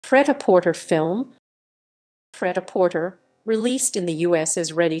Prêt-à-Porter film. Prêt-à-Porter, released in the U.S.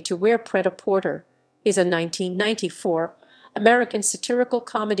 as Ready-to-Wear Prêt-à-Porter, is a 1994 American satirical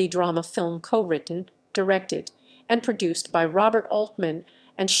comedy drama film co-written, directed, and produced by Robert Altman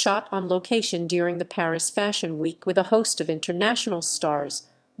and shot on location during the Paris Fashion Week with a host of international stars,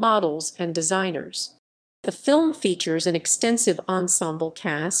 models, and designers. The film features an extensive ensemble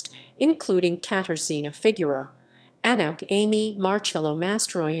cast, including Katarzyna Figura, Anouk Aimée, Marcello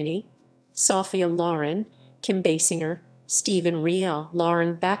Mastroianni, Sophia Loren, Kim Basinger, Stephen Rea,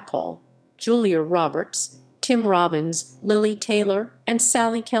 Lauren Bacall, Julia Roberts, Tim Robbins, Lili Taylor, and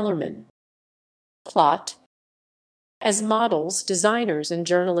Sally Kellerman. Plot: as models, designers, and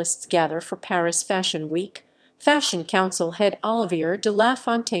journalists gather for Paris Fashion Week, Fashion Council head Olivier de La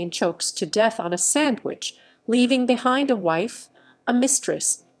Fontaine chokes to death on a sandwich, leaving behind a wife, a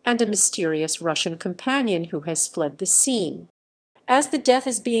mistress, and a mysterious Russian companion who has fled the scene. As the death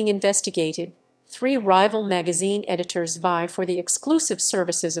is being investigated, three rival magazine editors vie for the exclusive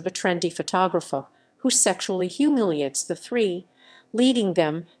services of a trendy photographer who sexually humiliates the three, leading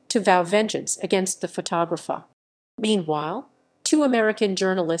them to vow vengeance against the photographer. Meanwhile, two American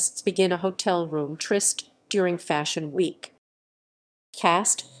journalists begin a hotel room tryst during Fashion Week.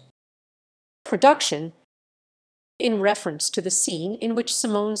 Cast. Production. In reference to the scene in which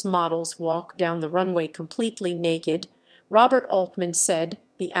Simone's models walk down the runway completely naked, Robert Altman said,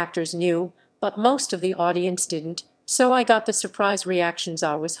 "The actors knew, but most of the audience didn't, so I got the surprise reactions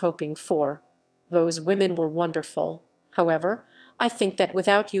I was hoping for. Those women were wonderful. However, I think that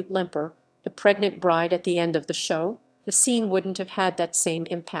without Ute Lemper, the pregnant bride at the end of the show, the scene wouldn't have had that same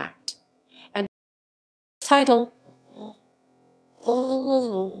impact." And title.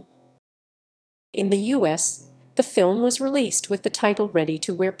 In the U.S., the film was released with the title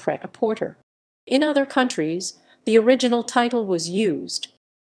Ready-to-Wear Prêt-à-Porter. In other countries, the original title was used.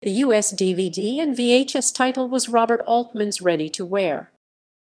 The U.S. DVD and VHS title was Robert Altman's Ready-to-Wear.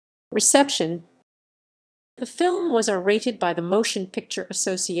 Reception. The film was R-rated by the Motion Picture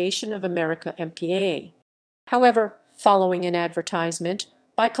Association of America (MPAA). However, following an advertisement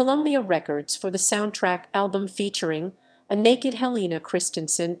by Columbia Records for the soundtrack album featuring a naked Helena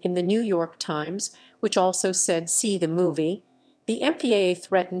Christensen in the New York Times, which also said "see the movie," the MPAA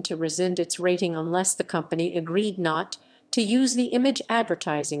threatened to rescind its rating unless the company agreed not to use the image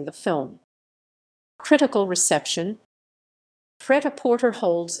advertising the film. Critical reception. Prêt-à-Porter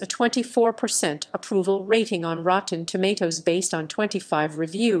holds a 24% approval rating on Rotten Tomatoes based on 25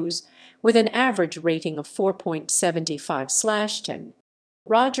 reviews, with an average rating of 4.75/10.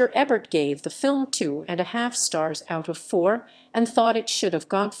 Roger Ebert gave the film 2.5 stars out of 4 and thought it should have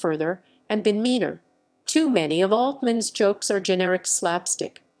gone further and been meaner. Too many of Altman's jokes are generic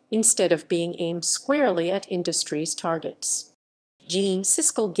slapstick, instead of being aimed squarely at industry's targets. Gene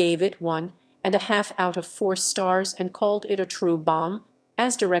Siskel gave it 1.5 out of 4 stars and called it a true bomb,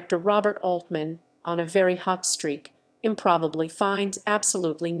 as director Robert Altman, on a very hot streak, improbably finds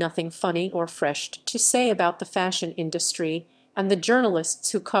absolutely nothing funny or fresh to say about the fashion industry and the journalists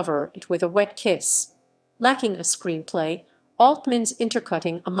who cover it with a wet kiss. Lacking a screenplay, Altman's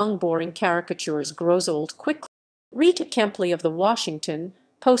intercutting among boring caricatures grows old quickly. Rita Kempley of the Washington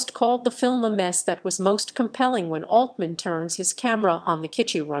Post called the film a mess that was most compelling when Altman turns his camera on the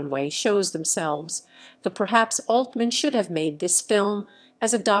kitschy runway shows themselves, though perhaps Altman should have made this film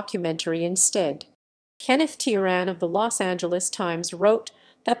as a documentary instead. Kenneth Tieran of the Los Angeles Times wrote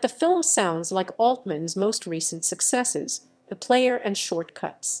that the film sounds like Altman's most recent successes, The Player and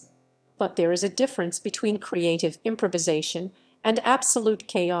Shortcuts. But there is a difference between creative improvisation and absolute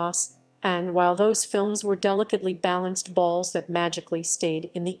chaos, and while those films were delicately balanced balls that magically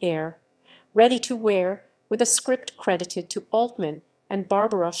stayed in the air, Ready-to-Wear, with a script credited to Altman and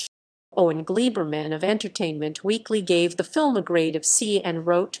Barbara Owen Gleiberman of Entertainment Weekly gave the film a grade of C and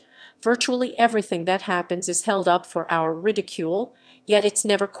wrote, "Virtually everything that happens is held up for our ridicule, yet it's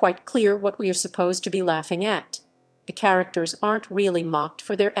never quite clear what we are supposed to be laughing at. The characters aren't really mocked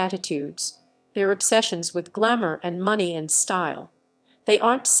for their attitudes, their obsessions with glamour and money and style. They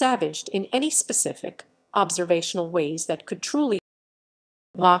aren't savaged in any specific, observational ways that could truly."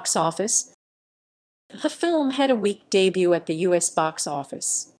 Box office. The film had a weak debut at the U.S. box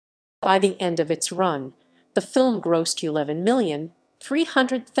office. By the end of its run, the film grossed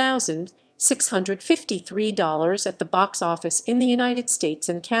 $11,300,653 at the box office in the United States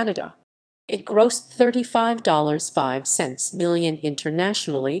and Canada. It grossed $35.05 million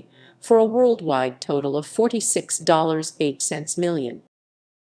internationally, for a worldwide total of $46.08 million.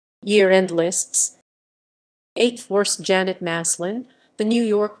 Year-end lists. 8th worst Janet Maslin, The New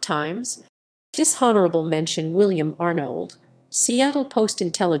York Times. Dishonorable mention William Arnold, Seattle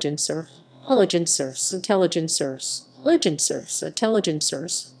Post-Intelligencers,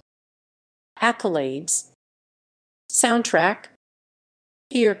 Intelligencers. Accolades. Soundtrack.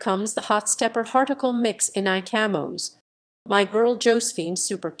 Here comes the hot stepper Harticle mix in camos. My girl Josephine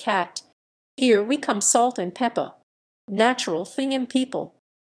Super Cat. Here we come Salt and Pepper. Natural Thing and People.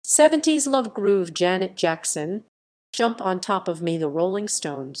 70s Love Groove Janet Jackson. Jump on Top of Me the Rolling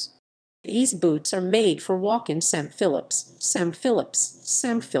Stones. These boots are made for walking Sam Phillips.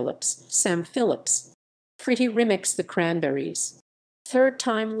 Pretty Remix the Cranberries. Third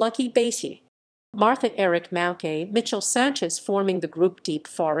Time Lucky Basie. Martha Eric Mauke Mitchell Sanchez forming the group Deep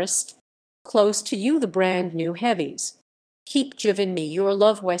Forest. Close to You the brand new heavies. Keep Giving Me Your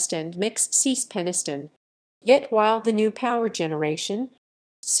Love West End mixed Cease Peniston. Yet While the New Power Generation.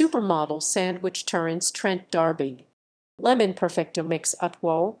 Supermodel Sandwich Turns Trent D'Arby. Lemon Perfecto Mix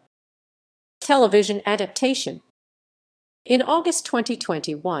Utwo. Television adaptation. In August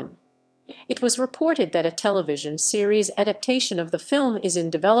 2021, it was reported that a television series adaptation of the film is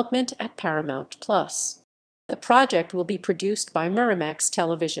in development at Paramount+. The project will be produced by Miramax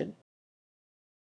Television.